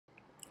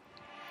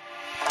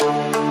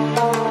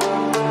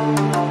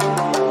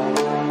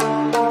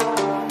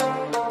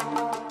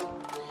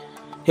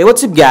Hey,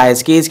 what's up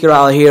guys,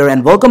 Kiral here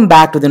and welcome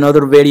back to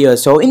another video.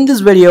 So in this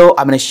video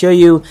I'm going to show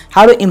you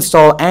how to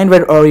install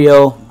Android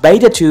Oreo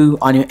Beta 2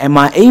 on your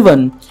Mi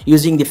A1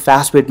 using the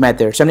Fastboot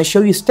method. So I'm going to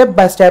show you step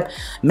by step.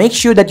 Make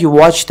sure that you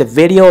watch the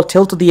video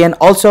till to the end.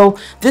 Also,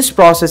 this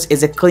process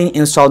is a clean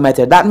install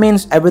method. That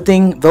means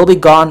everything will be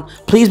gone.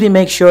 Please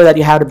make sure that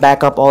you have to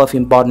back up all of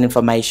your important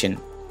information.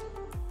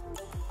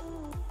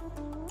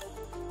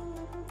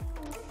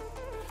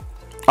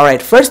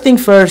 Alright, first thing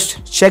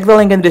first, check the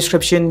link in the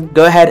description.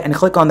 Go ahead and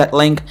click on that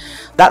link.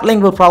 That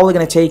link will probably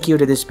going to take you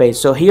to this page.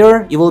 So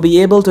here you will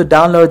be able to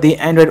download the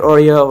Android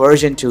Oreo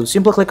version 2.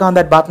 Simply click on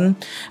that button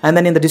and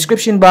then in the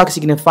description box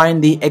you can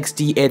find the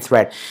XDA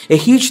thread. A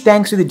huge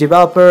thanks to the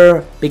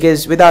developer,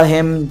 because without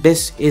him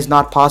this is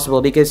not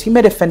possible, because he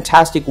made a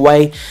fantastic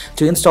way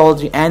to install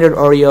the Android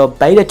Oreo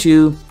Beta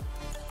 2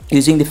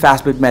 using the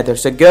Fastboot method.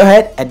 So go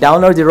ahead and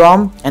download the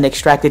ROM and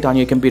extract it on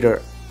your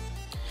computer.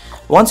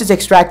 Once it's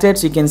extracted,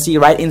 so you can see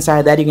right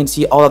inside that you can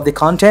see all of the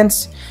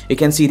contents. You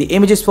can see the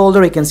images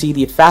folder, you can see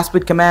the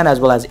Fastboot command as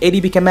well as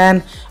ADB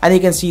command, and you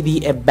can see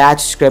the batch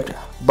script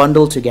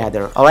bundled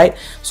together. Alright,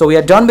 so we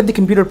are done with the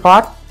computer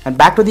part and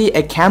back to the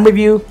camera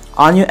view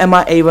on your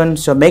Mi A1.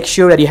 So make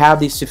sure that you have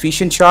the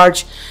sufficient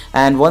charge,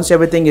 and once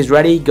everything is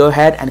ready, go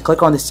ahead and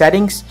click on the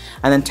settings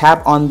and then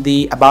tap on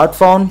the about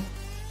phone.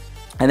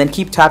 And then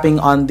keep tapping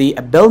on the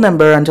build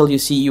number until you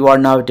see you are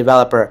now a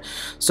developer.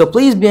 So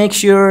please make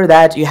sure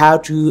that you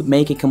have to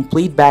make a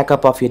complete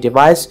backup of your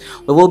device.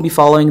 We will be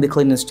following the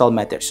clean install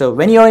method. So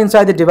when you are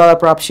inside the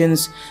developer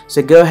options,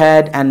 so go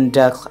ahead and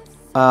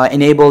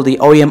enable the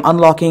OEM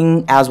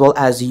unlocking as well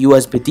as the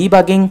USB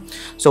debugging.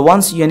 So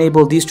once you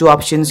enable these two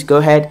options, go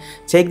ahead,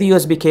 take the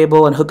USB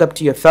cable and hook up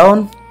to your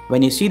phone.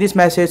 When you see this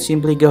message,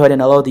 simply go ahead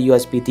and allow the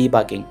USB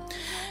debugging.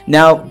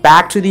 Now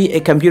back to the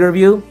computer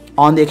view.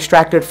 On the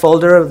extracted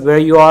folder where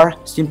you are,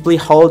 simply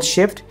hold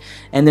shift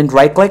and then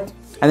right click,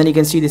 and then you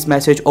can see this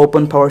message,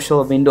 open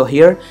PowerShell window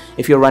here.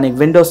 If you're running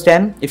Windows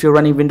 10, if you're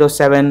running Windows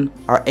 7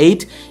 or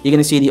 8, you're going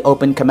to see the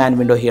open command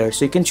window here.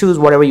 So you can choose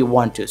whatever you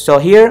want to. So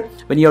here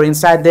when you're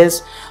inside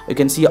this, you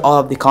can see all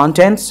of the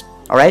contents.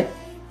 Alright,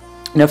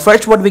 now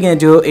first what we're going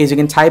to do is you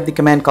can type the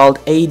command called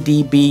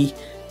ADB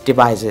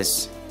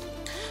devices.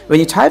 When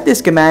you type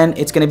this command,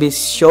 it's going to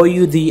show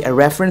you the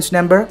reference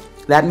number.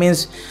 That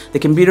means the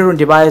computer and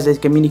device is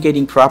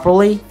communicating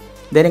properly.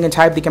 Then you can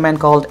type the command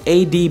called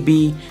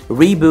ADB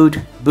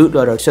reboot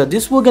bootloader. So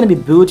this will going to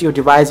be boot your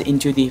device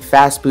into the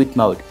Fastboot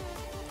mode.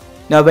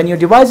 Now when your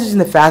device is in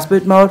the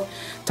Fastboot mode,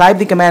 type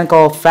the command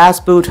called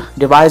Fastboot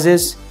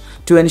devices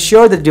to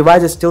ensure the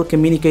device is still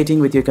communicating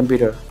with your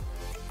computer.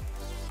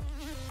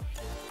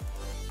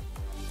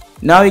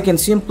 Now you can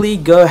simply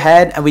go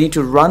ahead and we need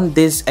to run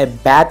this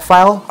bat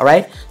file.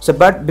 Alright, so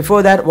but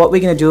before that what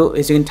we're going to do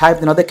is you can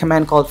type another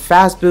command called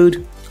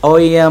Fastboot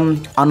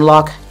OEM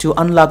unlock to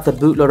unlock the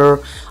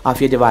bootloader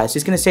of your device.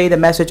 It's going to say the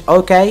message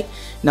OK.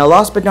 Now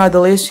last but not the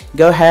least,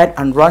 go ahead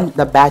and run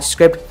the batch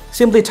script.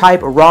 Simply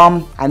type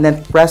ROM and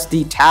then press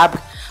the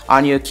tab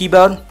on your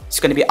keyboard. It's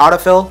going to be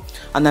autofill,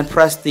 and then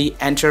press the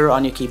enter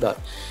on your keyboard.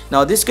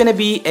 Now this is going to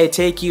be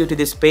take you to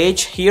this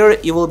page. Here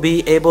you will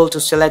be able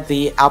to select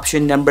the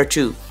option number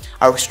 2.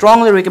 I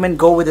strongly recommend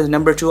go with the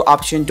number 2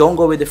 option. Don't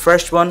go with the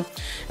first one.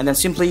 And then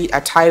simply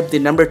type the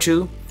number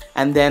 2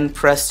 and then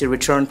press the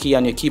return key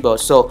on your keyboard.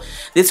 So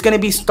this is going to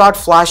be start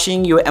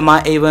flashing your Mi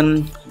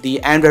A1,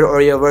 the Android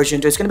Oreo version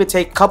 2. It's going to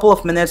take a couple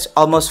of minutes,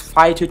 almost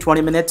 5 to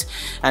 20 minutes.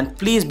 And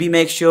please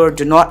make sure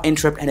do not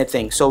interrupt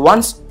anything. So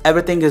once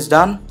everything is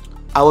done,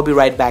 I will be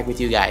right back with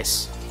you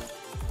guys.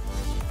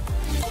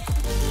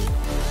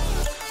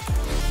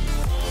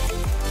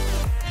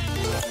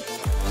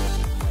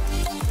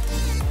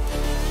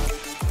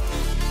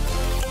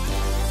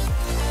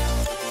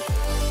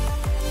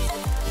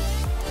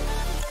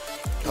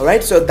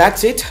 Alright, so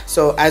that's it.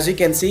 So as you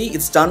can see,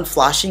 it's done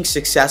flashing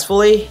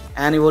successfully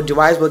and your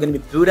device will going to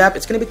be boot up.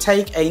 It's going to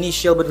take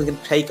initial, but it's going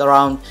to take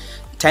around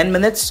 10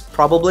 minutes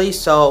probably.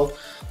 So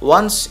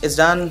once it's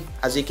done,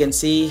 as you can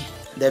see,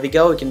 there we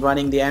go, we can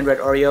running the Android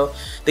Oreo.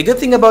 The good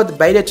thing about the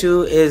Beta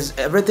 2 is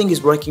everything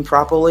is working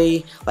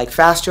properly, like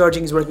fast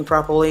charging is working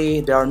properly,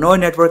 there are no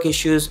network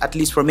issues, at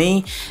least for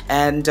me,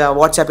 and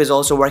WhatsApp is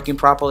also working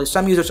properly.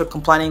 Some users are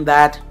complaining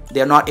that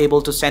they are not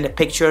able to send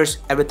pictures.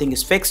 Everything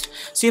is fixed.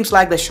 Seems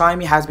like the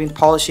Xiaomi has been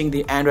polishing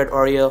the Android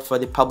Oreo for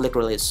the public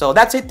release. So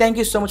that's it. Thank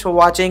you so much for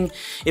watching.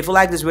 If you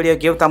like this video,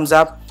 give a thumbs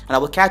up and I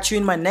will catch you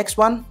in my next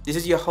one. This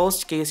is your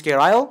host KSK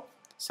Ryle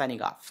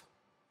signing off.